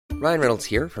Ryan Reynolds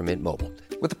here from Mint Mobile.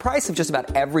 With the price of just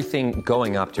about everything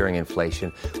going up during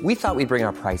inflation, we thought we'd bring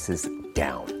our prices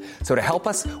down. So to help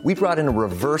us, we brought in a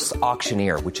reverse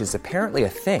auctioneer, which is apparently a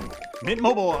thing. Mint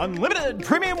Mobile Unlimited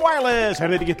Premium Wireless. How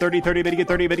to get 30, 30, bit to get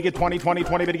 30, bit to get 20, 20,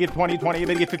 20, bit to get 20, 20,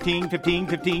 bit to get 15, 15,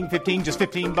 15, 15, just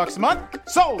 $15 a month?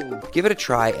 Sold! Give it a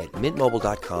try at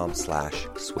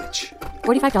mintmobile.com/switch.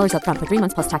 $45 up front for 3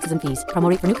 months plus taxes and fees. Promo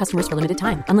rate for new customers for limited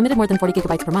time. Unlimited more than 40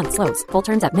 gigabytes per month. Slows full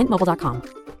terms at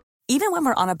mintmobile.com. Even when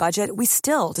we're on a budget, we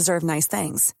still deserve nice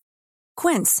things.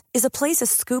 Quince is a place to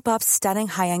scoop up stunning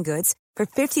high-end goods for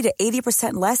 50 to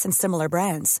 80% less than similar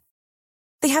brands.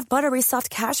 They have buttery soft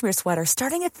cashmere sweaters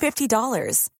starting at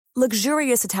 $50,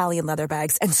 luxurious Italian leather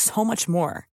bags, and so much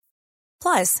more.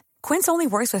 Plus, Quince only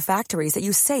works with factories that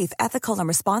use safe, ethical, and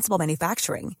responsible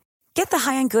manufacturing. Get the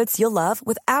high-end goods you'll love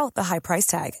without the high price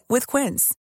tag with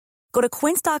Quince. Go to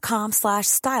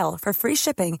quince.com/style for free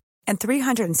shipping and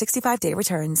 365-day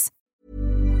returns.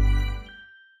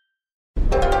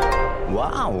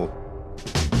 Wow.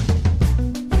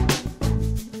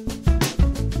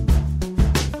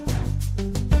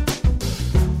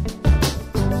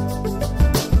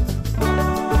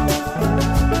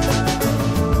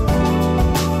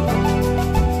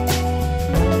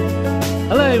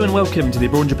 Hello and welcome to the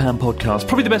Abroad in Japan podcast,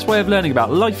 probably the best way of learning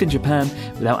about life in Japan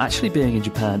without actually being in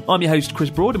Japan. I'm your host, Chris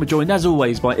Broad, and we're joined as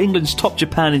always by England's top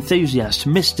Japan enthusiast,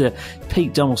 Mr.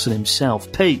 Pete Donaldson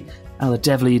himself. Pete, how the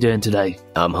devil are you doing today?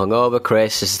 I'm hungover,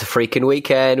 Chris. This is the freaking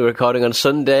weekend. We're recording on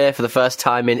Sunday for the first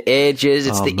time in ages.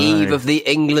 It's eve of the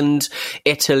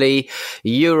England-Italy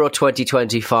Euro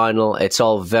 2020 final. It's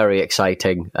all very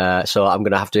exciting. So I'm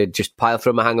going to have to just pile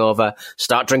through my hangover,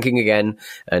 start drinking again,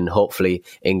 and hopefully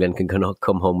England can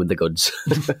come home with the goods.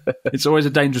 It's always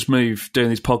a dangerous move doing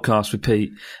these podcasts with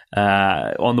Pete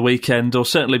on the weekend, or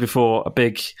certainly before a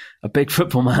big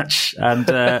football match. And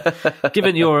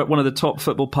given you're one of the top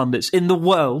football pundits in the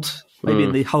world, maybe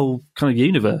in the whole kind of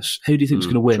universe, who do you think is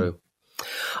going to win? True.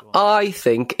 I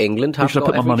think England have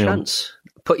got every chance.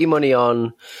 Put your money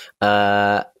on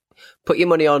Calvin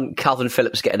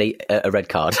Phillips getting a red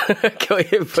card.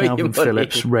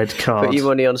 Phillips, red card. Put your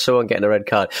money on someone getting a red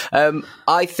card.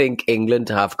 I think England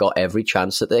have got every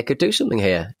chance that they could do something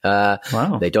here.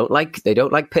 Wow. They don't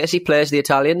like pacey players, the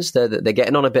Italians. They're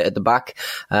getting on a bit at the back.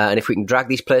 And if we can drag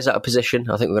these players out of position,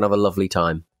 I think we're going to have a lovely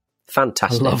time.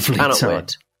 Fantastic. Cannot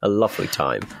wait. A lovely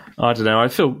time. I don't know.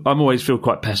 I'm always feel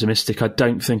quite pessimistic. I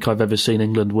don't think I've ever seen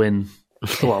England win.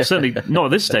 Well, certainly not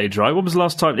at this stage, right? When was the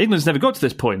last time England's never got to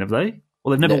this point? Have they?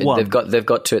 Well, they've never won. They've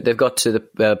got to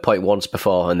the point once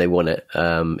before, and they won it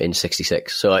in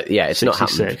 '66. So yeah, it's 66. Not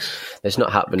happened. It's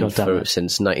not happened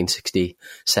since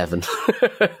 1967.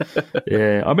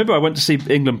 Yeah, I remember I went to see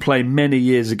England play many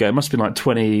years ago. It must have been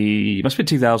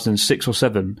 2006 or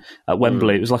 7 at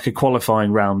Wembley. It was like a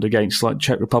qualifying round against like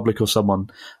Czech Republic or someone,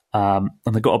 and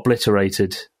they got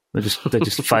obliterated. They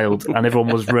just failed, and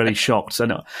everyone was really shocked.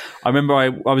 And I remember I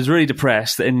was really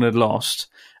depressed that England had lost.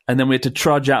 And then we had to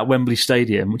trudge out of Wembley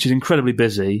Stadium, which is incredibly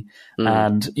busy,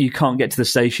 and you can't get to the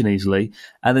station easily.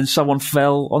 And then someone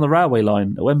fell on the railway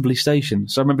line at Wembley Station.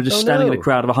 So I remember just standing in a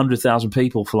crowd of 100,000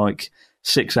 people for like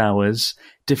 6 hours,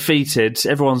 defeated,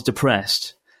 everyone's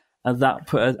depressed. And that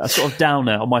put a sort of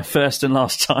downer on my first and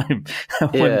last time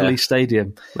at Wembley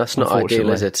Stadium. That's not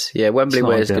ideal, is it? Yeah, Wembley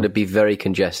Way is going to be very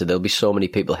congested. There'll be so many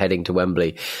people heading to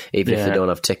Wembley, even if they don't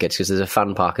have tickets, because there's a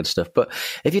fan park and stuff. But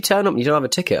if you turn up and you don't have a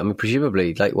ticket, I mean,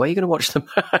 presumably, like, where are you going to watch the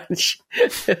match?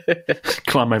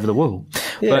 Climb over the wall.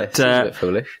 Yeah, but, it's a bit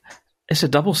foolish. It's a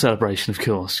double celebration, of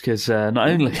course, because not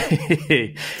only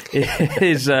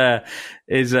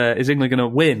is England going to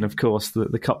win, of course,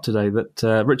 the Cup today,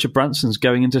 that Richard Branson's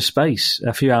going into space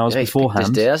a few hours beforehand. He's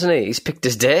picked his day, hasn't he? He's picked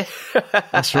his day.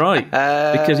 That's right,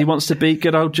 because he wants to beat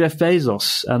good old Jeff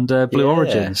Bezos and Blue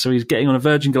Origin. So he's getting on a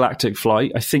Virgin Galactic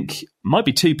flight, I think might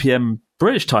be 2 p.m.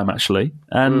 British time, actually,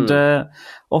 and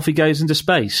off he goes into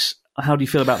space. How do you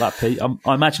feel about that, Pete?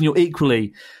 I imagine you're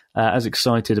equally as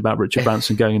excited about Richard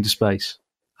Branson going into space.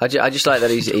 I just like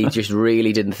that he just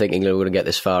really didn't think England were going to get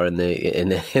this far in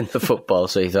the football,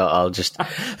 so he thought I'll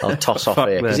toss off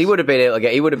here, because he would have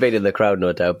been in the crowd,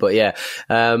 no doubt. But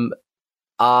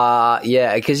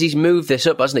because he's moved this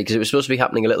up, hasn't he? Because it was supposed to be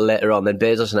happening a little later on. Then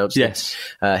Bezos announced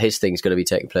that his thing's going to be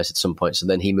taking place at some point, so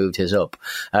then he moved his up.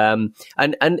 And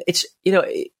it's, you know,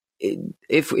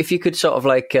 if you could sort of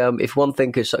like, if one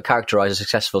thing could sort of characterize a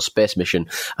successful space mission,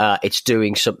 it's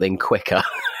doing something quicker.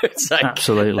 It's like,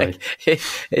 absolutely.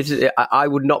 I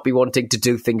would not be wanting to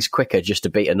do things quicker just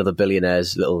to beat another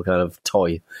billionaire's little kind of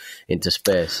toy into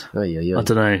space. I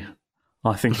don't know.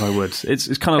 I think I would.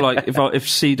 It's kind of like if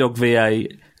Sea-Dog VA,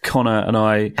 Connor and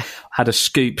I had a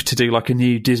scoop to do like a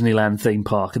new Disneyland theme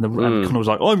park, and Connor was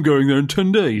like, I'm going there in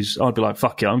 10 days. I'd be like,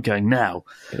 fuck it, I'm going now.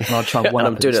 And I'd try and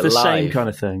I'm doing it's it the live. Same kind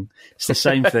of thing. It's the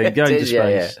same thing. Going to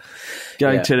space.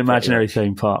 Going to an imaginary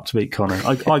theme park to meet Connor.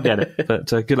 I get it. But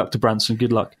good luck to Branson.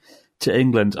 Good luck to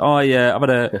England. I've had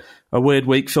a weird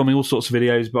week filming all sorts of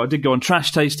videos, but I did go on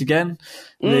Trash Taste again,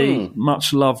 the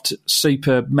much loved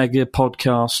super mega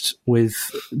podcast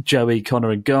with Joey, Connor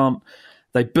and Grant.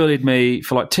 They bullied me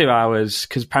for like 2 hours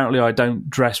because apparently I don't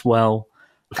dress well,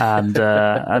 and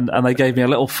they gave me a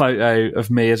little photo of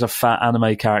me as a fat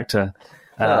anime character.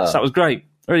 So that was great.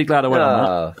 Really glad I went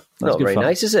on that. Not very fun.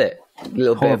 Nice, is it? A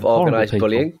little bit of organised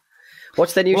bullying.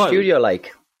 What's their new studio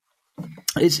like?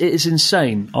 It's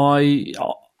insane.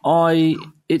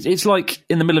 It's like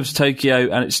in the middle of Tokyo,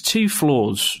 and it's two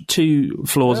floors.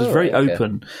 It's very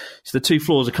open. So the 2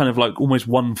 floors are kind of like almost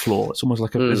one floor. It's almost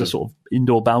like there's a sort of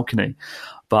indoor balcony.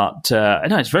 But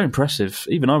no, it's very impressive.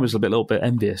 Even I was a little bit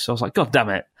envious. I was like, God damn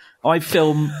it. I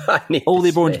film all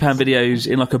the Abroad in Japan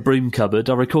videos in like a broom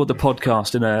cupboard. I record the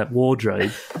podcast in a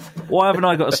wardrobe. Why haven't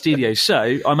I got a studio?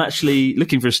 So I'm actually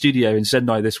looking for a studio in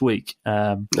Sendai this week.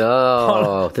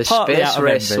 The space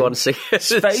race once again.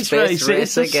 Space race,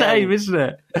 it's the same, isn't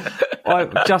it?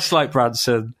 Just like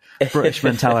Branson, British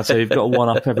mentality. We've got to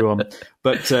one-up everyone.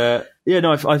 But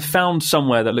I've found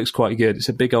somewhere that looks quite good. It's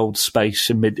a big old space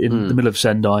in the middle of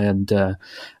Sendai, and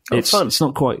it's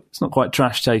not quite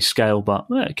Trash Taste scale, but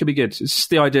it could be good. It's just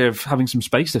the idea of having some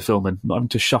space to film in, not having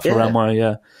to shuffle around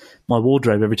my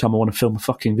wardrobe every time I want to film a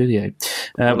fucking video.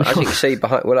 As you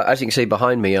can see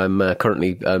behind me, I'm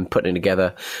currently putting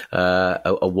together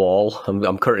a wall.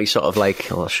 I'm currently sort of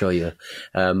like, I'll show you.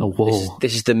 A wall.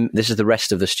 This is the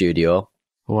rest of the studio.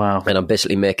 Wow. And I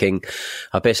basically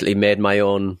made my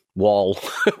own wall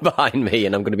behind me,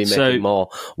 and I'm going to be making more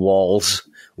walls.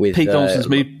 With Pete Johnson's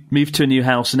moved to a new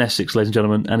house in Essex, ladies and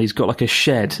gentlemen, and he's got like a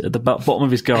shed at the bottom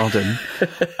of his garden,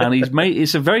 and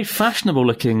it's a very fashionable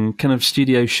looking kind of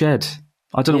studio shed.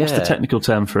 I don't know what's the technical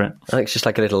term for it. I think it's just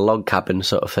like a little log cabin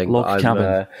sort of thing.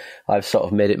 Cabin. I've sort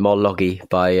of made it more loggy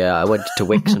by I went to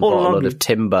Wickes and bought a load of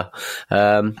timber,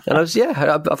 and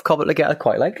I've cobbled together. I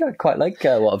quite like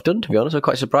what I've done, to be honest. I'm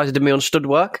quite surprised. I did my own stud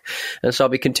work, and so I'll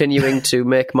be continuing to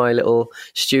make my little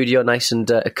studio nice and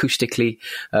acoustically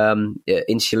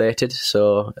insulated,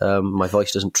 so my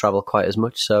voice doesn't travel quite as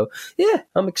much. So yeah,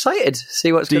 I'm excited to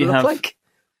see what it's going to look like.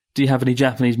 Do you have any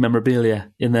Japanese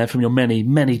memorabilia in there from your many,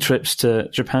 many trips to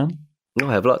Japan? Oh,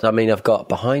 I have lots. I mean, I've got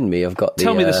behind me,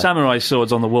 Tell me the samurai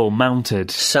swords on the wall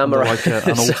mounted. Samurai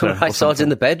swords in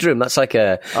the bedroom. That's like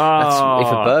that's if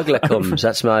a burglar comes,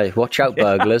 that's my watch out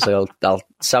burglars. I'll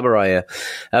samurai you.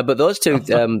 But those two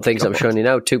things I'm showing you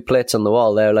now, 2 plates on the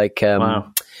wall, they're like,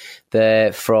 wow.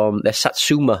 They're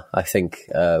Satsuma, I think,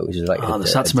 which is like the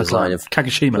Satsuma design of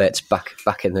Kagoshima plates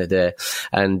back in the day.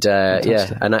 And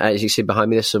and as you see behind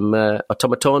me, there's some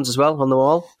automatones as well on the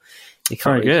wall. You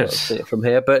can't really see it from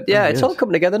here, but it's all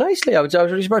coming together nicely. I was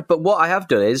really surprised. But what I have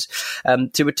done is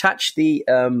to attach the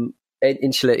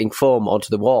insulating foam onto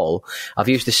the wall. I've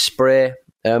used this spray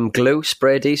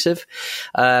adhesive,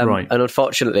 and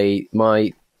unfortunately,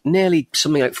 my nearly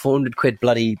something like 400 quid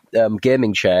bloody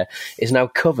gaming chair is now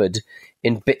covered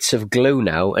in bits of glue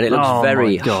now, and it looks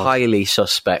very highly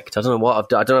suspect. I don't know what I've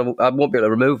done. I don't know. I won't be able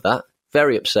to remove that.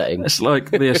 Very upsetting. It's like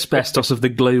the asbestos of the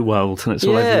glue world, and it's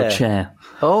all over your chair.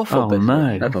 Awful. Oh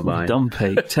no! Never mind. Dumb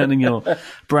Pete, turning your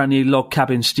brand new log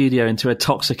cabin studio into a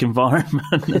toxic environment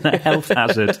and a health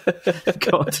hazard.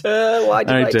 God, why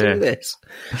did I do this?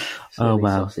 Oh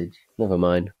wow! Sausage. Never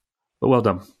mind. But well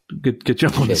done. Good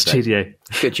job on the studio.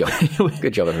 Good job.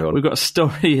 Good job, everyone. We've got a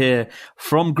story here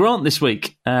from Grant this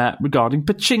week regarding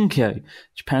Pachinko,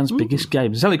 Japan's biggest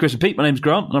game. Hello, Chris and Pete. My name's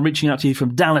Grant, and I'm reaching out to you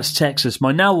from Dallas, Texas.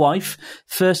 My now wife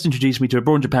first introduced me to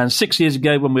Abroad in Japan 6 years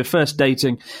ago when we were first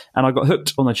dating, and I got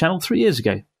hooked on the channel 3 years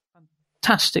ago.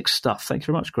 Fantastic stuff. Thank you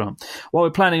very much, Grant. While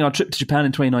we're planning our trip to Japan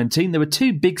in 2019, there were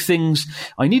 2 big things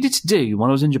I needed to do when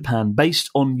I was in Japan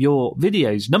based on your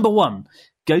videos. Number 1,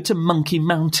 go to Monkey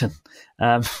Mountain.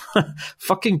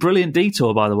 Fucking brilliant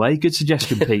detour, by the way. Good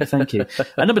suggestion, Pete. Thank you.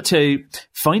 And number 2,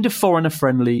 find a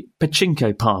foreigner-friendly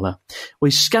pachinko parlour. We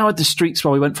scoured the streets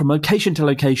while we went from location to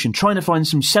location, trying to find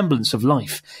some semblance of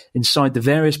life inside the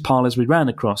various parlours we ran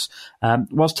across.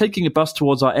 Whilst taking a bus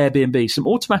towards our Airbnb, some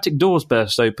automatic doors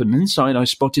burst open, and inside I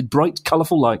spotted bright,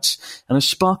 colourful lights and a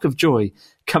spark of joy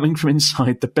coming from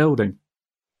inside the building.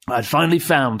 I had finally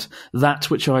found that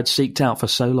which I had seeked out for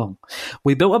so long.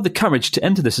 We built up the courage to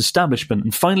enter this establishment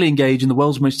and finally engage in the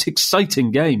world's most exciting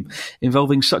game,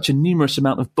 involving such a numerous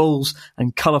amount of balls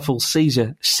and colourful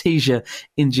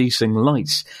seizure-inducing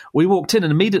lights. We walked in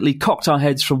and immediately cocked our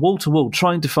heads from wall to wall,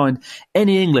 trying to find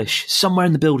any English somewhere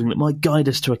in the building that might guide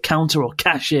us to a counter or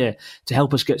cashier to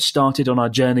help us get started on our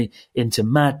journey into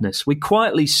madness. We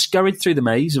quietly scurried through the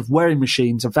maze of wearing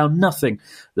machines and found nothing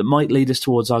that might lead us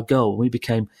towards our goal. We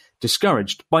became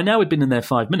discouraged. By now we'd been in there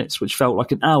 5 minutes, which felt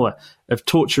like an hour of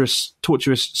torturous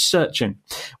searching.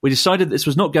 We decided this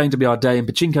was not going to be our day in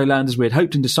Pachinko Land as we had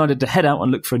hoped, and decided to head out and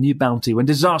look for a new bounty when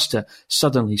disaster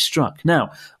suddenly struck.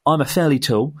 Now, I'm a fairly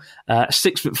tall,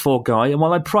 6'4" guy, and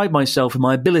while I pride myself in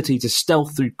my ability to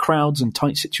stealth through crowds and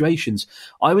tight situations,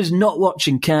 I was not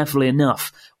watching carefully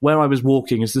enough where I was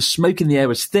walking, as the smoke in the air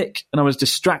was thick and I was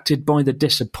distracted by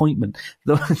disappointment.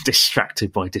 The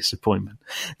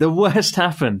worst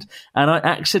happened, and I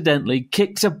accidentally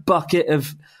kicked a bucket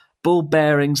of ball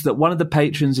bearings that one of the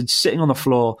patrons had sitting on the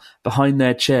floor behind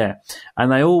their chair,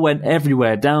 and they all went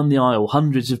everywhere down the aisle,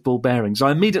 hundreds of ball bearings.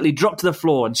 I immediately dropped to the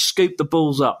floor and scooped the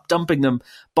balls up, dumping them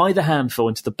by the handful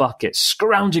into the bucket,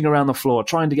 scrounging around the floor,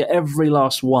 trying to get every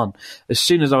last one. As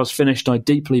soon as I was finished, I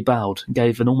deeply bowed and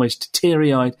gave an almost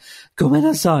teary-eyed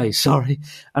 "Gomenasai, sorry,"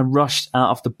 and rushed out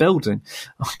of the building.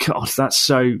 Oh God,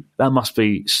 that must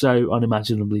be so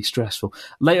unimaginably stressful.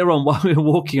 Later on, while we were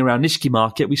walking around Nishiki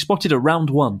Market, we spotted a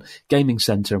Round 1 gaming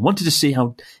centre and wanted to see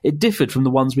how it differed from the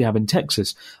ones we have in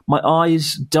Texas. My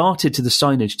eyes darted to the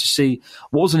signage to see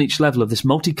what was on each level of this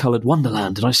multicoloured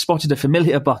wonderland, and I spotted a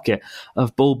familiar bucket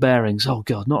of ball bearings. Oh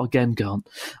God, not again, Grant.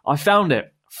 I found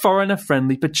it.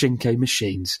 Foreigner-friendly pachinko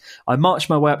machines. I marched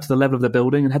my way up to the level of the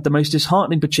building and had the most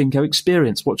disheartening pachinko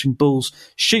experience, watching balls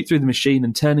shoot through the machine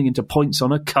and turning into points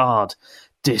on a card.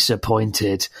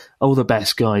 Disappointed. All the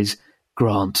best, guys.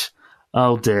 Grant.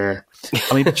 Oh dear.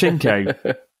 I mean,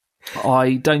 pachinko,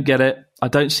 I don't get it. I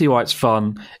don't see why it's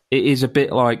fun. It is a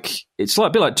bit like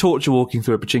torture walking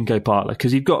through a pachinko parlour,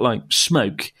 because you've got like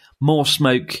more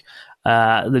smoke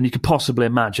than you could possibly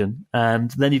imagine,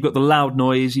 and then you've got the loud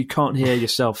noise. You can't hear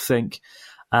yourself think,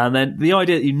 and then the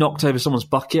idea that you knocked over someone's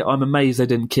bucket. I'm amazed they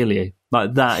didn't kill you.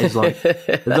 Like, that is like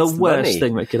the worst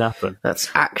thing that could happen. That's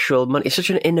actual money. It's such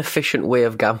an inefficient way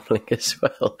of gambling as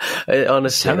well.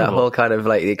 Honestly, that whole kind of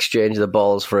like the exchange of the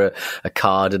balls for a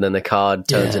card, and then the card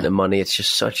turns into money. It's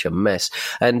just such a mess.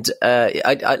 And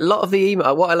a lot of the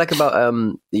email, what I like about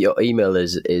your email or our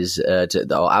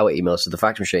emails to the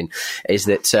fax machine is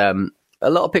that a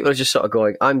lot of people are just sort of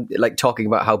going, I'm like talking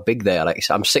about how big they are. Like,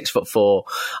 I'm 6'4",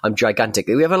 I'm gigantic.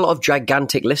 We have a lot of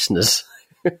gigantic listeners.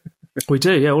 We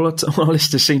do, yeah. All our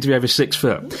listeners seem to be over 6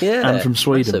 foot, and from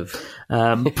Sweden.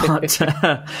 But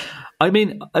I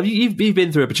mean, you've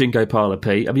been through a pachinko parlour,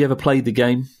 Pete. Have you ever played the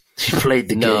game? You played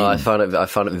the game? No, I found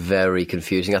it very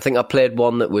confusing. I think I played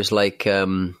one that was like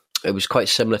it was quite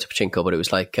similar to pachinko, but it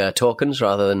was like tokens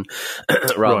rather than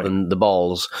than the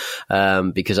balls,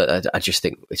 because I just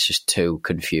think it's just too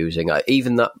confusing.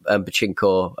 Even that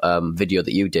pachinko video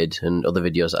that you did and other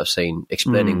videos that I've seen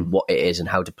explaining what it is and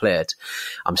how to play it,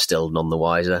 I'm still none the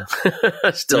wiser. I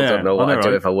still don't know what I'd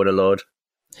do if I won a load.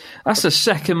 That's the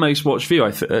second most watched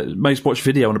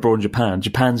video on Abroad in Japan.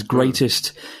 Japan's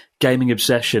greatest gaming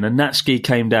obsession, and Natsuki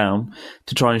came down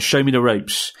to try and show me the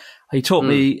ropes. He taught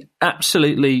me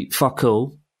absolutely fuck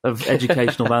all of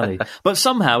educational value, but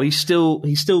somehow he still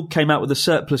came out with a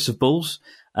surplus of balls.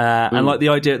 And like the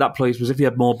idea at that place was, if you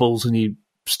had more balls than you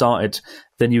started,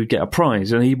 then you would get a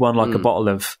prize. And he won like a bottle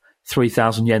of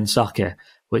 3,000 yen sake,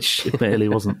 which admittedly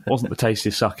wasn't the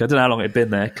tastiest sake. I don't know how long it had been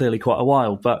there, clearly quite a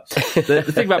while. But the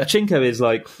thing about pachinko is,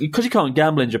 like, because you can't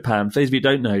gamble in Japan, for those of you who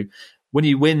don't know, when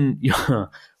you win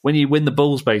the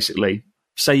balls, basically,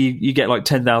 say you get like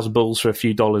 10,000 balls for a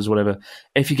few dollars, whatever.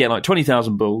 If you get like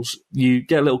 20,000 balls, you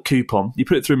get a little coupon. You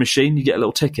put it through a machine, you get a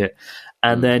little ticket,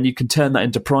 and then you can turn that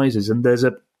into prizes. And there's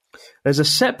a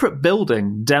separate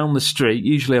building down the street,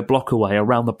 usually a block away,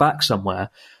 around the back somewhere,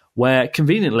 where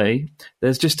conveniently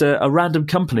there's just a random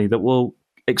company that will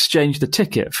exchange the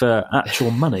ticket for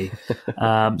actual money.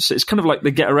 So it's kind of like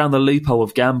they get around the loophole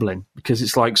of gambling, because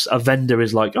it's like a vendor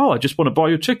is like, oh, I just want to buy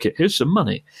your ticket, here's some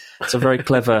money. It's a very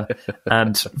clever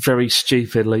and very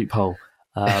stupid loophole.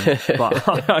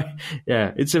 But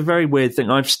yeah, it's a very weird thing.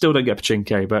 I still don't get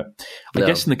pachinko, but I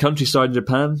guess in the countryside in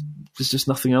Japan, there's just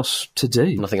nothing else to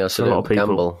do. Nothing else to do. A lot of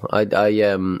people.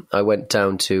 Gamble. I went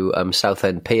down to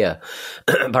Southend Pier,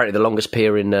 apparently the longest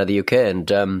pier in the UK, and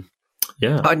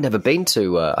I'd never been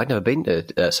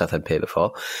to Southend Pier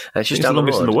before. It's just down the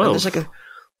longest road. in the world.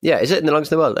 Yeah, is it the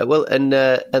longest in the world? Well,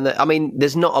 I mean,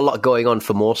 there's not a lot going on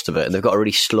for most of it, and they've got a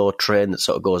really slow train that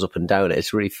sort of goes up and down.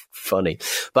 It's really funny,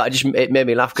 but it made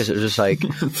me laugh because it was just like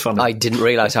I didn't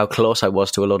realise how close I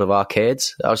was to a lot of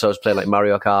arcades. I was playing like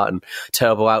Mario Kart and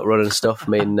Turbo Outrun and stuff. I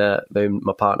mean,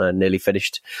 my partner nearly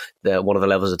finished one of the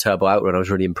levels of Turbo Outrun. I was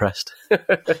really impressed.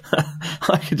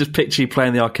 I could just picture you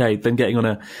playing the arcade, then getting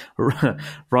on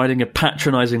riding a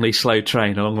patronisingly slow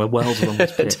train along the wells along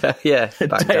this pit. Yeah,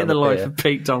 a day in the life of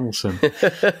Pete Donaldson.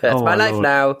 That's my life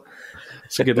now.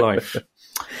 It's a good life.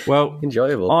 Well,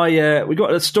 enjoyable. We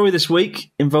got a story this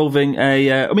week involving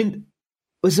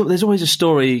there's always a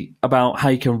story about how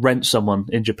you can rent someone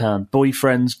in Japan: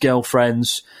 boyfriends,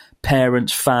 girlfriends,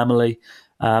 parents, family.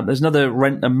 There's another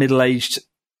rent a middle-aged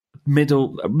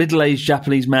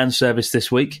Japanese man service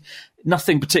this week.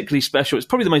 Nothing particularly special. It's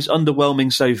probably the most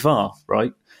underwhelming so far,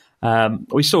 right?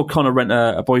 We saw Connor rent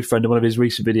a boyfriend in one of his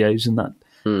recent videos, and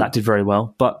that did very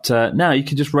well. But now you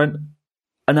can just rent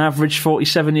an average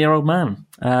 47-year-old man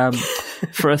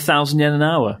for 1,000 yen an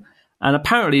hour. And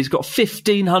apparently he's got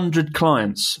 1,500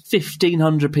 clients.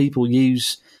 1,500 people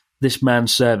use this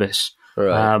man's service.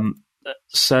 Right.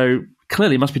 So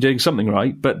clearly he must be doing something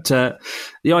right. But the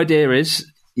idea is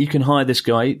you can hire this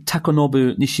guy,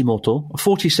 Takonobu Nishimoto, a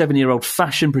 47-year-old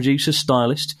fashion producer,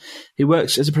 stylist. He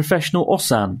works as a professional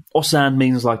osan. Osan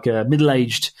means like a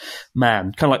middle-aged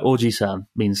man, kind of like Oji-san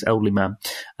means elderly man.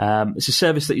 It's a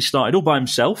service that he started all by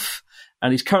himself,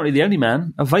 and he's currently the only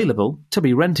man available to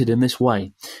be rented in this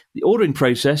way. The ordering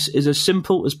process is as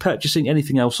simple as purchasing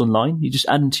anything else online. You just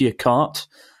add them to your cart,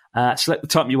 select the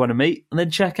time you want to meet, and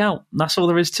then check out. And that's all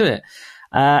there is to it.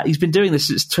 He's been doing this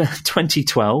since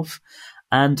 2012.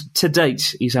 And to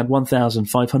date, he's had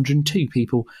 1,502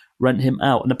 people rent him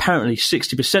out. And apparently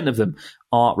 60% of them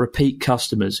are repeat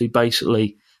customers who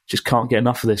basically just can't get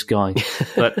enough of this guy.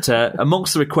 But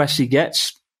amongst the requests he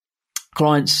gets,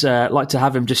 clients like to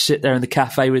have him just sit there in the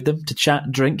cafe with them to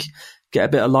chat, drink, get a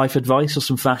bit of life advice or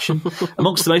some fashion.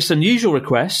 Amongst the most unusual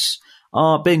requests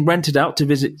are being rented out to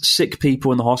visit sick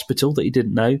people in the hospital that he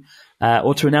didn't know,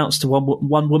 or to announce to one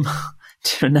woman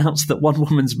to announce that one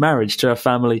woman's marriage to her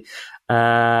family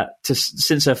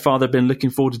since her father had been looking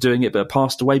forward to doing it but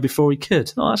passed away before he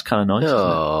could. Oh, that's kind of nice.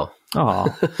 Oh.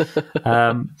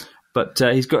 But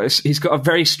he's got a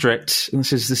very strict, and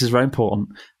this is very important,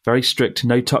 very strict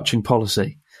no touching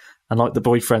policy, unlike the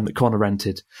boyfriend that Connor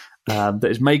rented. That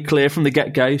is made clear from the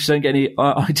get-go, so don't get any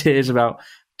ideas about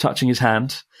touching his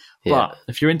hand. Yeah. But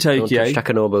if you're in Tokyo, don't touch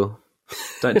Takanobu.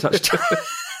 Don't touch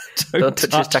Don't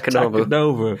touch his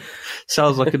Takanobu.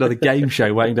 Sounds like another game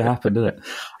show waiting to happen, doesn't it?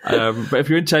 But if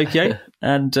you're in Tokyo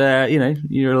and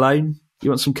you're alone, you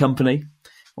want some company,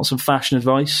 want some fashion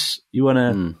advice, you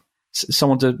want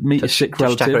someone to meet a sick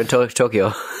relative. Takanobu in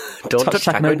Tokyo. Don't touch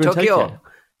Takanobu in Tokyo.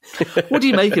 What do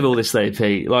you make of all this, though,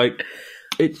 Pete? Like,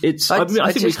 I think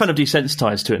we're kind of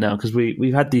desensitized to it now because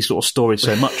we've had these sort of stories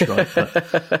so much, right?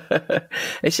 But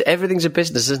everything's a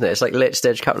business, isn't it? It's like late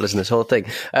stage capitalism, this whole thing.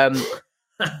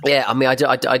 Yeah, I mean, I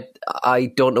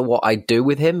don't know what I'd do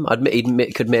with him.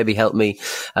 He could maybe help me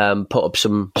put up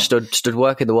some stud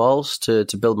work in the walls to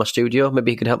build my studio.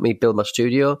 Maybe he could help me build my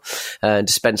studio and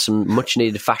dispense some much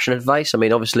needed fashion advice. I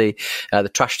mean, obviously, the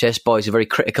Trash Taste Boys are very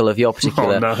critical of your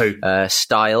particular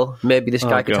style. Maybe this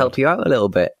guy could help you out a little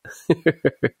bit.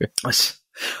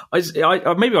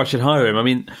 Maybe I should hire him. I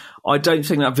mean, I don't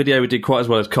think that video would do quite as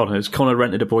well as Connor's. Connor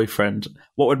rented a boyfriend.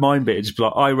 What would mine be? It'd just be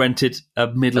like, I rented a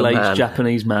middle-aged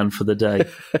Japanese man for the day,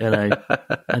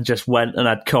 and just went and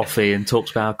had coffee and talked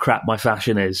about how crap my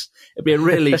fashion is. It'd be a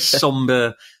really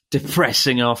somber,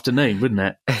 depressing afternoon, wouldn't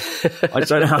it? I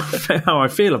don't know how I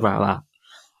feel about that.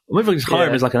 Maybe I could hire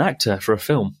him as like an actor for a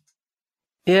film.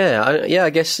 Yeah, I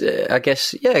guess.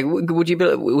 Yeah,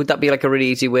 would that be like a really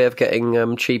easy way of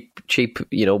getting cheap,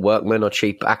 workmen or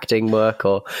cheap acting work,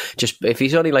 or just if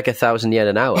he's only like 1,000 yen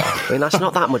an hour? I mean, that's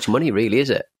not that much money, really,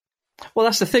 is it? Well,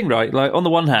 that's the thing, right? Like on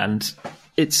the one hand,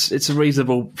 it's a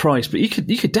reasonable price, but you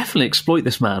could definitely exploit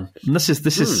this man. And this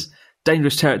is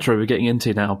dangerous territory we're getting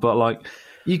into now. But like,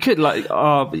 you could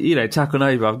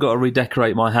Takanobu, I've got to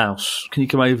redecorate my house. Can you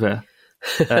come over?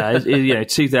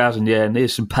 2,000 yen,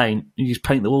 here's some paint. You just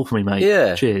paint the wall for me, mate.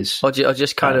 Yeah. Cheers. Or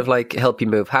just kind of like help you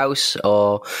move house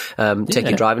or take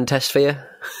your driving test for you.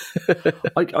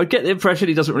 I get the impression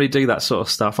he doesn't really do that sort of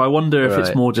stuff. I wonder if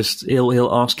it's more just he'll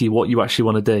ask you what you actually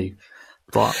want to do.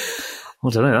 But I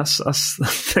don't know,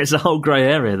 that's there's a whole grey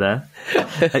area there.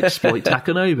 Exploit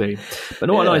Takanobu. But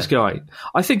what a nice guy.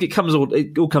 I think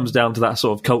it all comes down to that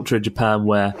sort of culture in Japan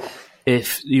where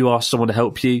if you ask someone to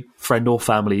help you, friend or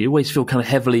family, you always feel kind of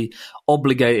heavily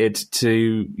obligated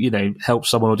to, help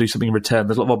someone or do something in return.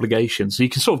 There's a lot of obligation. So you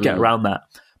can sort of get around that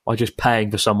by just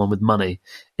paying for someone with money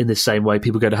in the same way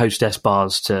people go to hostess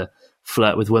bars to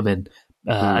flirt with women.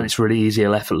 And it's really easy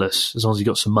and effortless as long as you've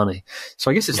got some money.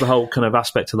 So I guess it's the whole kind of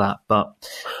aspect of that. But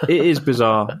it is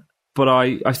bizarre. But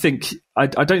I think I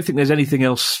don't think there's anything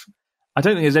else. I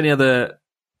don't think there's any other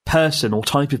person or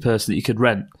type of person that you could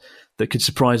rent that could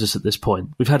surprise us at this point.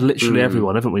 We've had literally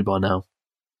everyone, haven't we, by now?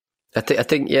 I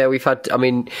think, yeah, we've had. I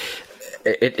mean,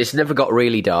 it's never got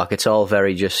really dark. It's all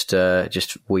very just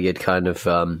weird kind of.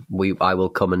 I will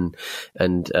come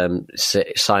and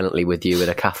sit silently with you in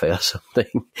a cafe or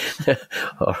something,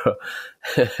 or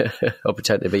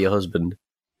pretend to be your husband.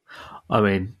 I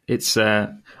mean, it's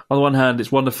on the one hand,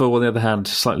 it's wonderful. On the other hand,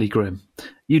 slightly grim.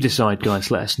 You decide,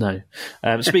 guys. Let us know.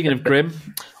 Speaking of grim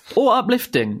or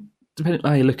uplifting, depending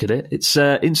on how you look at it, it's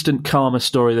instant karma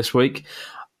story this week.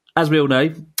 As we all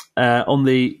know, on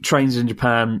the trains in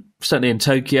Japan, certainly in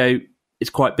Tokyo, it's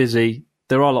quite busy.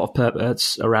 There are a lot of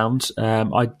perverts around. I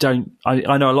know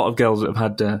a lot of girls that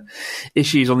have had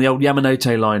issues on the old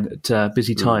Yamanote line at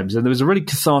busy times. And there was a really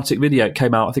cathartic video that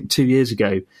came out, I think, 2 years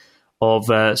ago,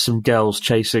 of some girls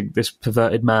chasing this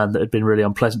perverted man that had been really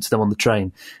unpleasant to them on the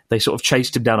train. They sort of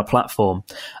chased him down a platform,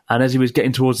 and as he was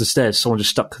getting towards the stairs, someone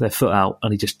just stuck their foot out,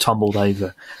 and he just tumbled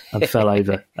over and fell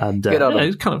over. And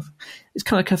it's kind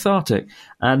of cathartic.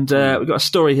 And we've got a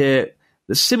story here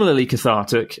that's similarly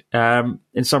cathartic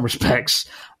in some respects.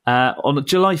 On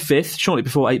July 5th, shortly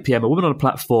before 8 p.m, a woman on a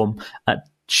platform at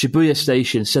Shibuya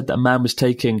Station said that a man was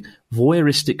taking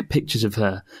voyeuristic pictures of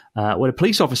her. When a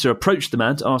police officer approached the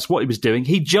man to ask what he was doing,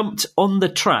 he jumped on the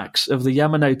tracks of the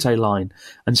Yamanote line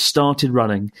and started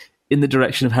running in the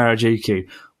direction of Harajuku.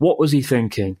 What was he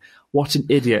thinking? What an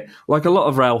idiot. Like a lot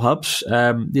of rail hubs,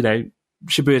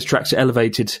 Shibuya's tracks are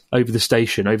elevated over the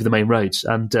station, over the main roads.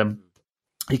 And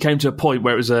he came to a point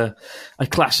where it was a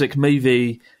classic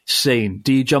movie scene.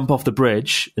 Do you jump off the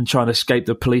bridge and try and escape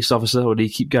the police officer, or do you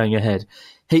keep going ahead?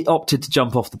 He opted to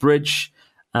jump off the bridge,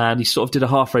 and he sort of did a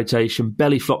half rotation,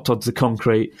 belly flopped onto the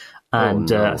concrete, and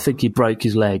I think he broke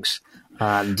his legs.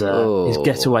 And his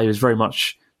getaway was very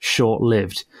much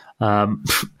short-lived.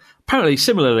 Apparently,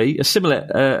 similarly, a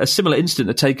similar incident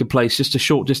had taken place just a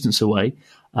short distance away,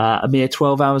 a mere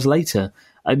 12 hours later.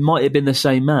 It might have been the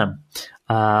same man,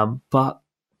 but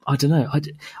I don't know.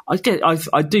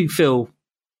 I do feel.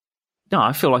 No,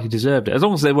 I feel like he deserved it as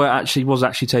long as they was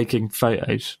actually taking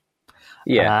photos.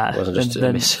 Yeah, it wasn't just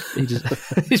a miss.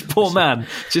 This poor man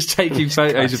just taking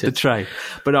photos of the train.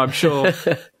 But I'm sure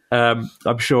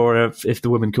if the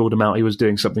woman called him out, he was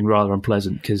doing something rather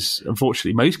unpleasant, because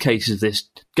unfortunately most cases of this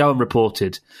go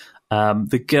unreported.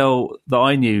 The girl that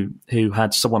I knew who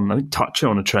had someone, I think, touch her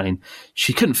on a train,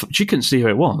 she couldn't see who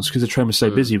it was because the train was so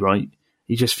busy, right?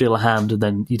 You just feel a hand and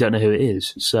then you don't know who it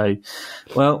is. So,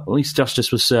 well, at least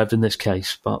justice was served in this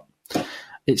case, but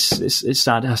it's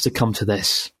sad it has to come to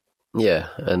this. Yeah,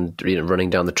 and running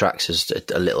down the tracks is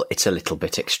a little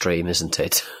bit extreme, isn't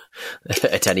it?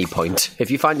 At any point,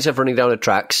 if you find yourself running down the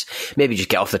tracks, maybe just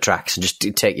get off the tracks and just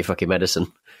take your fucking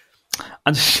medicine.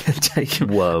 And take him,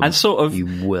 worm. And sort of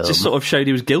just sort of showed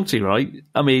he was guilty, right?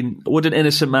 I mean, would an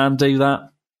innocent man do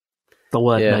that? The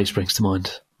word no springs to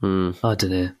mind. I don't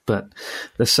know, but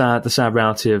the sad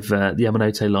reality of the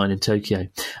Yamanote line in Tokyo.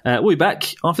 We'll be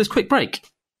back after this quick break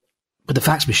with the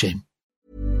fax machine.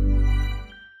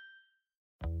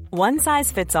 One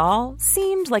size fits all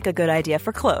seemed like a good idea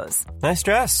for clothes. Nice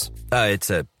dress. It's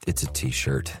a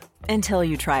t-shirt. Until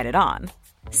you tried it on.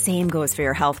 Same goes for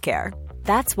your healthcare.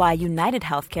 That's why United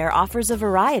Healthcare offers a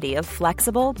variety of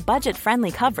flexible,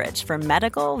 budget-friendly coverage for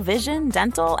medical, vision,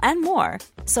 dental, and more.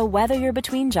 So whether you're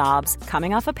between jobs,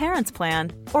 coming off a parent's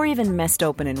plan, or even missed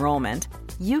open enrollment,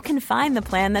 you can find the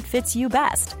plan that fits you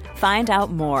best. Find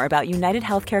out more about United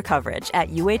Healthcare coverage at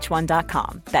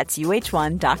UH1.com. That's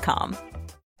UH1.com.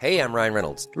 Hey, I'm Ryan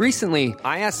Reynolds. Recently,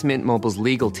 I asked Mint Mobile's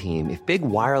legal team if big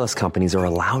wireless companies are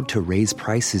allowed to raise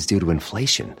prices due to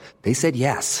inflation. They said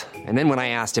yes. And then when I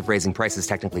asked if raising prices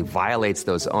technically violates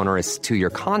those onerous 2-year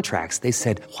contracts, they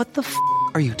said, "What the f***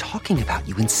 are you talking about,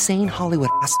 you insane Hollywood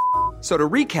ass?" So to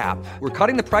recap, we're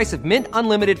cutting the price of Mint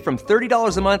Unlimited from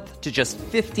 $30 a month to just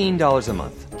 $15 a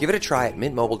month. Give it a try at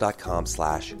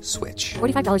mintmobile.com/switch.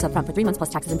 $45 up front for 3 months plus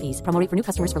taxes and fees. Promo rate for new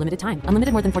customers for limited time.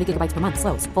 Unlimited more than 40 gigabytes per month.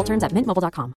 Slows full terms at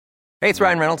mintmobile.com. Hey, it's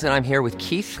Ryan Reynolds, and I'm here with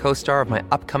Keith, co-star of my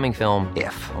upcoming film,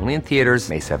 If, only in theaters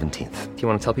May 17th. Do you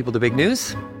want to tell people the big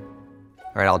news?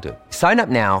 All right, I'll do it. Sign up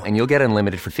now and you'll get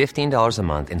unlimited for $15 a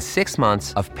month and 6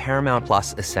 months of Paramount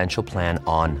Plus Essential Plan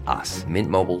on us.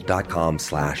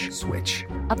 MintMobile.com/switch.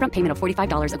 Upfront payment of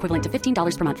 $45 equivalent to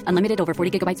 $15 per month. Unlimited over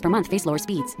 40 gigabytes per month. Face lower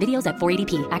speeds. Videos at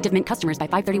 480p. Active Mint customers by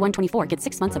 531.24 get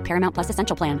 6 months of Paramount Plus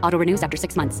Essential Plan. Auto renews after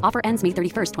 6 months. Offer ends May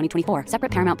 31st, 2024.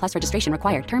 Separate Paramount Plus registration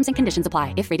required. Terms and conditions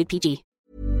apply if rated PG.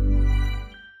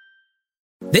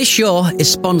 This show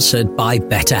is sponsored by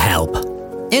BetterHelp.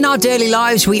 In our daily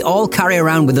lives, we all carry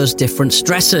around with us different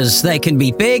stressors. They can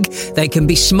be big, they can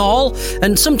be small,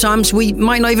 and sometimes we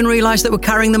might not even realise that we're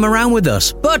carrying them around with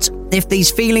us. But if these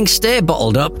feelings stay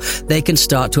bottled up, they can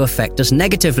start to affect us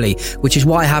negatively, which is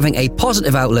why having a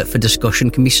positive outlet for discussion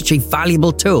can be such a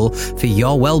valuable tool for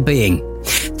your well-being.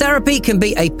 Therapy can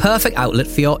be a perfect outlet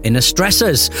for your inner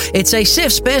stressors. It's a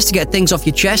safe space to get things off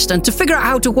your chest and to figure out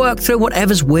how to work through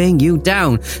whatever's weighing you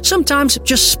down. Sometimes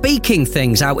just speaking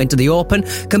things out into the open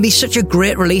can be such a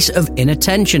great release of inner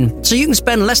tension, so you can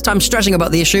spend less time stressing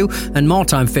about the issue and more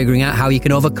time figuring out how you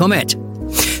can overcome it.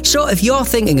 So if you're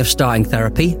thinking of starting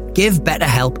therapy, give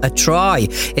BetterHelp a try.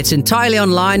 It's entirely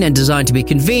online and designed to be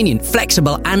convenient,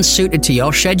 flexible, and suited to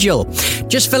your schedule.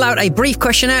 Just fill out a brief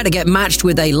questionnaire to get matched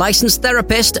with a licensed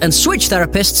therapist and switch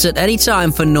therapists at any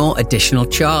time for no additional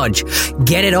charge.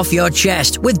 Get it off your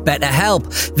chest with BetterHelp.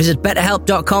 Visit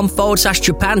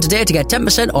betterhelp.com/Japan today to get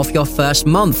 10% off your first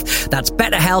month. That's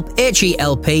BetterHelp,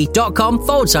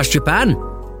 HELP.com/Japan.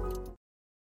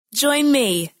 Join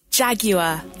me,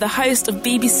 Jaguar, the host of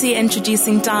BBC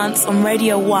Introducing Dance on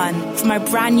Radio 1, for my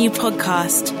brand new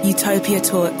podcast, Utopia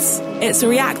Talks. It's a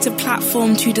reactive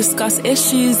platform to discuss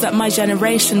issues that my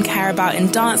generation care about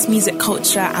in dance music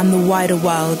culture and the wider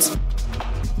world.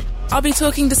 I'll be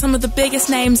talking to some of the biggest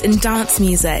names in dance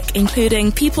music,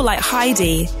 including people like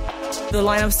Heidi. The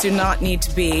lineups do not need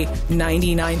to be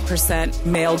 99%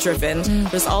 male-driven.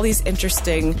 There's all these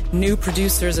interesting new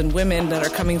producers and women that are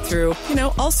coming through,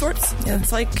 all sorts. Yeah.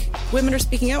 It's like women are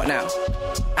speaking out now.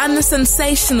 And the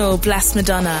sensational Bless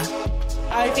Madonna.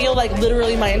 I feel like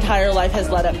literally my entire life has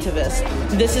led up to this.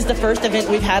 This is the first event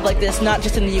we've had like this, not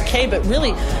just in the UK, but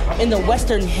really in the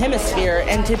Western Hemisphere.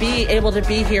 And to be able to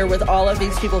be here with all of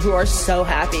these people who are so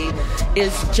happy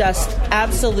is just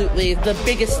absolutely the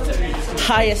biggest,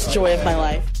 highest joy of my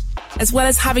life. As well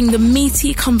as having the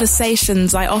meaty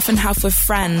conversations I often have with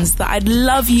friends that I'd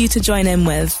love you to join in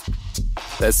with.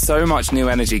 There's so much new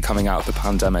energy coming out of the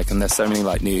pandemic, and there's so many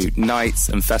new nights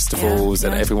and festivals,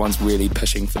 and everyone's really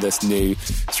pushing for this new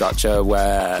structure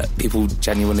where people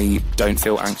genuinely don't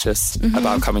feel anxious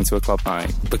about coming to a club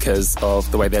night because of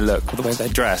the way they look or the way they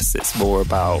dress. It's more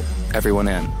about everyone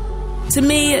in. To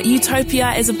me,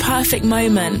 Utopia is a perfect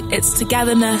moment. It's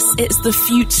togetherness, it's the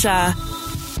future.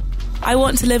 I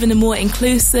want to live in a more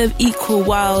inclusive, equal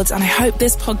world, and I hope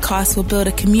this podcast will build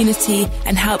a community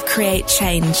and help create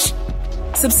change.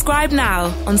 Subscribe now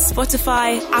on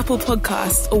Spotify, Apple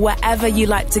Podcasts, or wherever you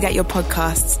like to get your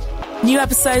podcasts. New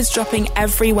episodes dropping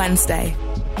every Wednesday.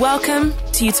 Welcome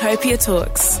to Utopia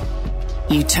Talks.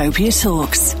 Utopia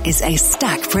Talks is a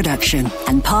Stack production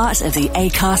and part of the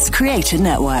Acast Creator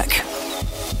Network.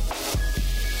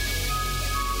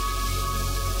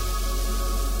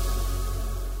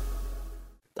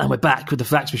 And we're back with the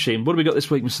Fax Machine. What have we got this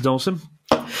week, Mr. Dawson?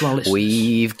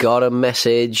 We've got a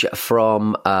message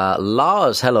from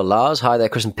Lars. Hello, Lars. Hi there,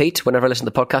 Chris and Pete. Whenever I listen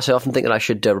to the podcast, I often think that I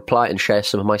should reply and share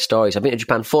some of my stories. I've been to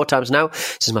Japan 4 times now.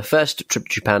 This is my first trip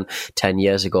to Japan 10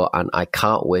 years ago, and I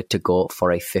can't wait to go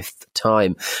for a 5th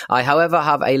time. I, however,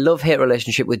 have a love-hate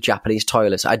relationship with Japanese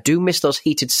toilets. I do miss those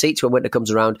heated seats when winter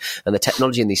comes around, and the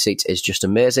technology in these seats is just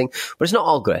amazing, but it's not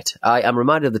all great. I am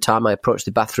reminded of the time I approached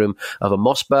the bathroom of a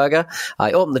Moss Burger.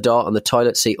 I opened the door, and the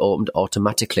toilet seat opened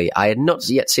automatically. I had not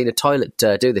yet seen a toilet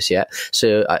do this yet,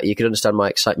 so you can understand my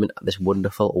excitement at this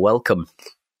wonderful welcome.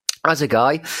 As a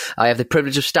guy, I have the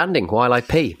privilege of standing while I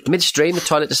pee. Midstream, the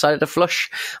toilet decided to flush.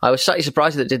 I was slightly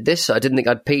surprised that it did this. I didn't think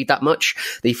I'd peed that much.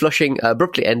 The flushing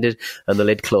abruptly ended and the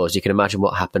lid closed. You can imagine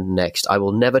what happened next. I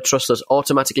will never trust those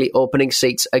automatically opening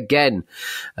seats again.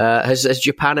 Has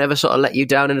Japan ever sort of let you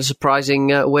down in a surprising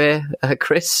way,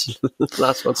 Chris?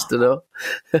 Last wants to know.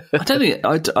 I don't think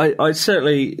I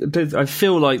certainly do. I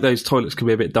feel like those toilets can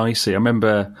be a bit dicey. I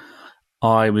remember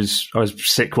I was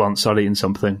sick once. I'd eaten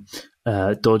something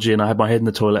dodgy, and I had my head in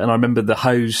the toilet, and I remember the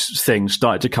hose thing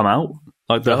started to come out,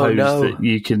 like the hose that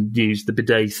you can use, the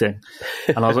bidet thing,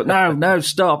 and I was like, no,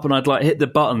 stop, and I'd hit the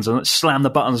buttons and slam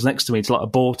the buttons next to me to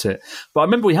abort it. But I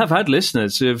remember we have had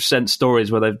listeners who have sent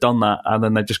stories where they've done that and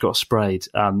then they've just got sprayed,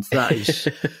 and that is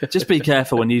just be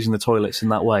careful when using the toilets in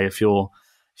that way if you're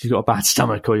if you've got a bad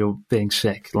stomach or you're being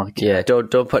sick. Like, yeah,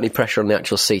 don't put any pressure on the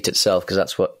actual seat itself, because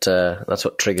that's what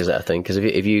triggers it, I think. Because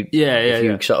if you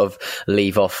sort of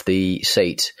leave off the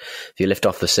seat, if you lift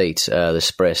off the seat, the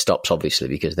spray stops, obviously,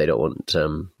 because they don't want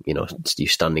you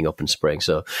standing up and spraying.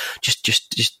 So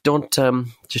just don't put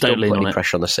any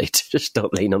pressure on the seat. Just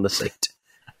don't lean on the seat.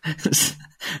 It's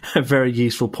a very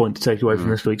useful point to take away from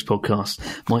this week's podcast.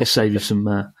 Might save you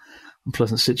some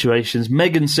unpleasant situations.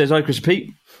 Megan says, "Hi, Chris and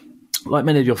Pete. Like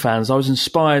many of your fans, I was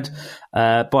inspired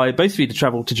by both of you to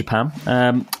travel to Japan.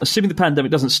 Assuming the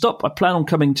pandemic doesn't stop, I plan on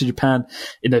coming to Japan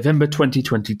in November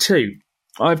 2022.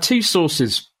 I have two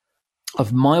sources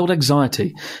of mild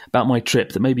anxiety about my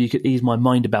trip that maybe you could ease my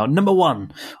mind about. Number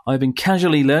one, I've been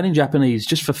casually learning Japanese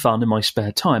just for fun in my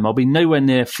spare time. I'll be nowhere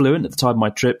near fluent at the time of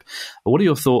my trip. But what are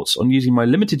your thoughts on using my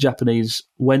limited Japanese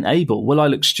when able? Will I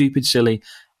look stupid, silly,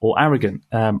 or arrogant?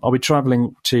 I'll be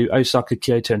travelling to Osaka,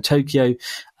 Kyoto, and Tokyo,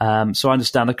 so I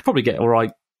understand I could probably get all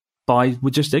right by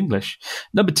with just English.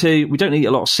 Number two, we don't eat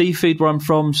a lot of seafood where I'm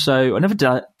from, so I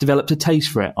never developed a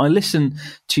taste for it. I listen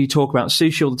to you talk about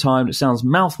sushi all the time, and it sounds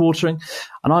mouth-watering,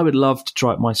 and I would love to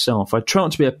try it myself. I try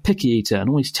not to be a picky eater and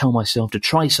always tell myself to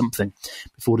try something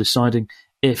before deciding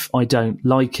if I don't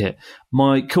like it.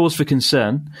 My cause for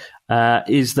concern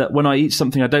is that when I eat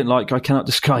something I don't like, I cannot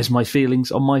disguise my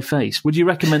feelings on my face. Would you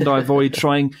recommend I avoid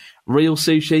trying real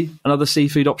sushi and other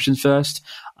seafood options first?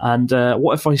 And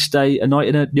what if I stay a night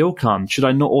in a ryokan? Should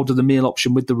I not order the meal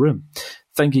option with the room?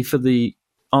 Thank you for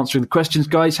answering the questions,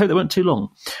 guys. Hope they weren't too long.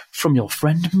 From your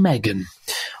friend Megan.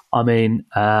 I mean,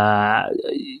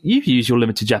 you've used your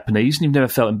limited Japanese and you've never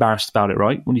felt embarrassed about it,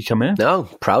 right, when you come here? No,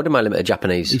 proud of my limited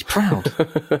Japanese. He's proud.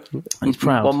 He's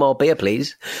proud. One more beer,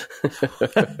 please.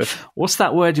 What's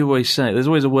that word you always say? There's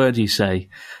always a word you say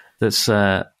that's,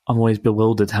 I'm always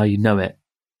bewildered how you know it.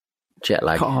 Jet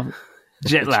lag.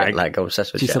 Jet lag. Jet lag. I'm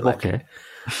obsessed with jet lag.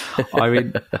 I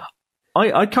mean,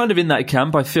 I kind of in that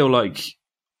camp. I feel like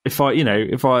if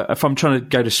I'm trying to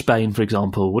go to Spain, for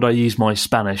example, would I use my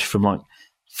Spanish from like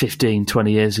 15,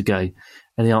 20 years ago?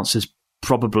 And the answer is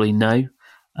probably no.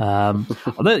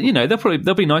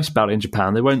 They'll be nice about it in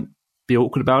Japan. They won't be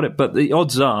awkward about it. But the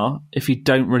odds are, if you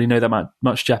don't really know that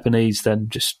much Japanese, then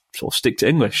just sort of stick to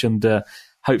English. And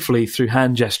hopefully through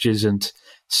hand gestures and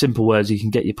simple words, you can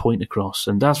get your point across.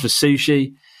 And as for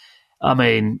sushi, I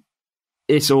mean,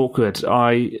 it's awkward.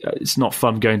 It's not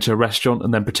fun going to a restaurant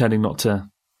and then pretending not to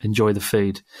enjoy the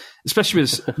food. Especially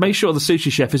with, make sure the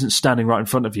sushi chef isn't standing right in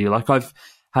front of you. Like I've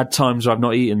had times where I've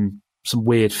not eaten some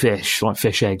weird fish, like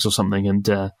fish eggs or something, and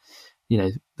the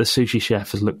sushi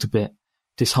chef has looked a bit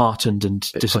disheartened and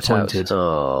disappointed.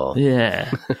 Oh, yeah,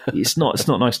 it's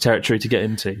not nice territory to get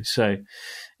into. So,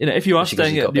 if you are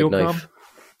staying at the ryokan,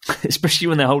 especially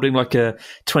when they're holding like a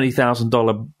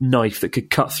 $20,000 knife that could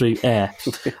cut through air,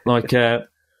 like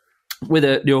with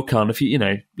a ryokan, if you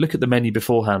look at the menu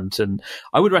beforehand, and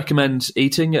I would recommend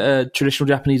eating at a traditional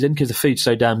Japanese inn because the food's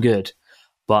so damn good.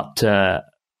 But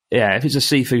if it's a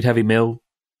seafood heavy meal,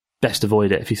 best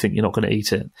avoid it if you think you're not going to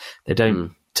eat it. They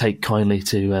don't take kindly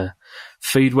to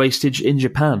food wastage in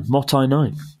Japan. Motai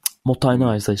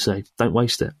nai, as they say. Don't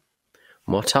waste it.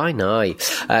 Motai nai.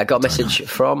 Got a message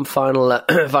from final one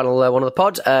of the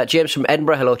pod. James from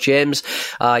Edinburgh. Hello, James.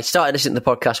 I started listening to the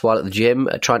podcast while at the gym,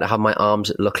 trying to have my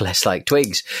arms look less like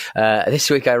twigs.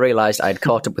 This week I realised I had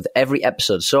caught up with every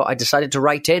episode, so I decided to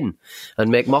write in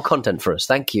and make more content for us.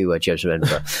 Thank you, James from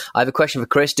Edinburgh. I have a question for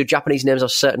Chris. Do Japanese names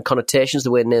have certain connotations,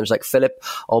 the way names like Philip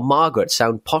or Margaret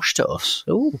sound posh to us?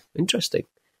 Oh, interesting.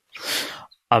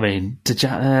 I mean,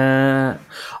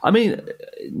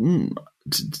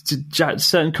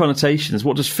 certain connotations.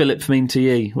 What does Philip mean to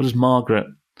you? What does Margaret?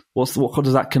 What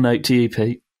does that connote to you,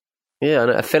 Pete?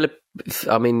 Yeah, Philip.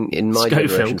 I mean, in my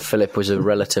generation, Philip was a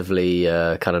relatively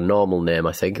kind of normal name.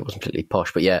 I think it wasn't particularly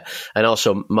posh, but yeah. And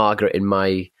also Margaret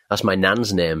that's my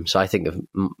nan's name. So I think of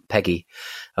Peggy.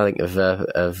 I think of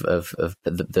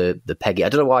the Peggy. I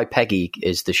don't know why Peggy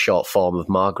is the short form of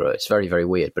Margaret. It's very, very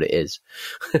weird, but it is.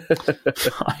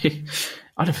 I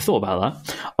never thought about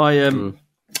that.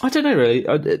 I don't know, really.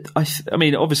 I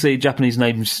mean, obviously, Japanese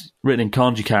names written in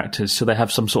kanji characters, so they have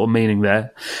some sort of meaning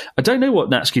there. I don't know what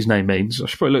Natsuki's name means. I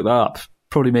should probably look that up.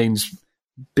 Probably means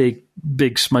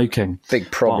big smoking.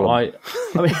 Big problem. I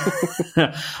don't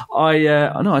know.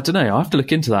 I have to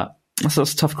look into that. That's a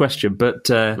tough question, but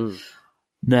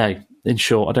no. In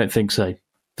short, I don't think so.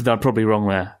 But I'm probably wrong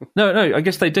there. No. I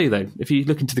guess they do though. If you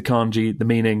look into the kanji, the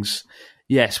meanings,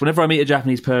 yes. Whenever I meet a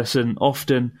Japanese person,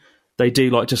 often they do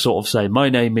like to sort of say, my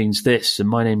name means this and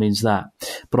my name means that.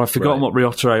 But I've forgotten what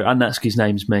Ryotaro and Natsuki's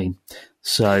names mean.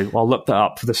 So I'll look that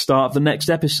up for the start of the next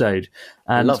episode.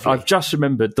 And Lovely. I've just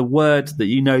remembered the word that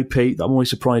you know, Pete, that I'm always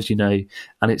surprised you know,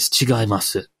 and it's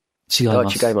chigaimasu.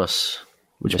 Chigaimasu.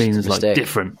 Which means like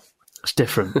different. It's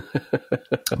different.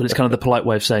 But it's kind of the polite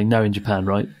way of saying no in Japan,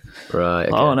 right? Right.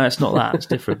 Okay. Oh, no, it's not that. It's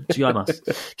different.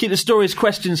 Chigaimasu. Keep the stories,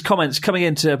 questions, comments coming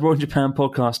into Abroad in Japan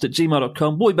podcast at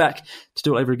gmail.com. We'll be back to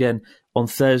do it over again on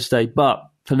Thursday. But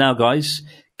for now, guys,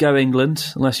 go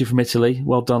England, unless you're from Italy.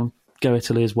 Well done. Go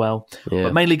Italy as well. Yeah.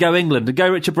 But mainly go England and go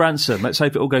Richard Branson. Let's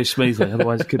hope it all goes smoothly.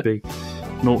 Otherwise, it could be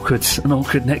an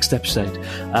awkward next episode.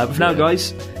 But for now,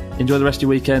 guys, enjoy the rest of your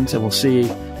weekend, and we'll see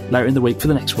you later in the week for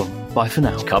the next one. Bye for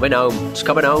now. It's coming home. It's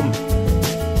coming home.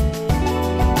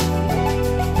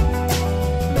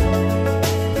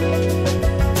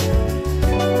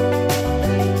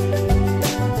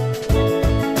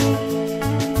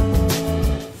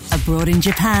 Abroad in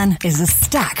Japan is a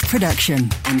Stack production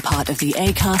and part of the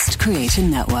Acast Creator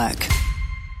Network.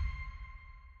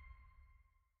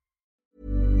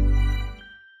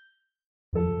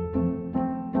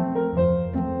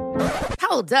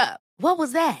 Hold up. What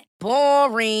was that?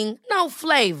 Boring. No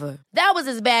flavor. That was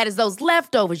as bad as those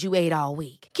leftovers you ate all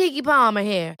week. Keke Palmer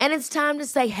here, and it's time to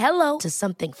say hello to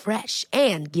something fresh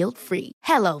and guilt-free.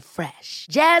 Hello Fresh.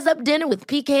 Jazz up dinner with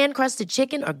pecan-crusted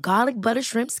chicken or garlic butter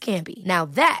shrimp scampi. Now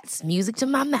that's music to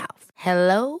my mouth.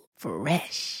 Hello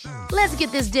Fresh. Let's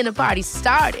get this dinner party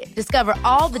started. Discover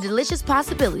all the delicious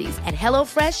possibilities at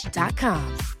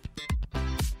HelloFresh.com.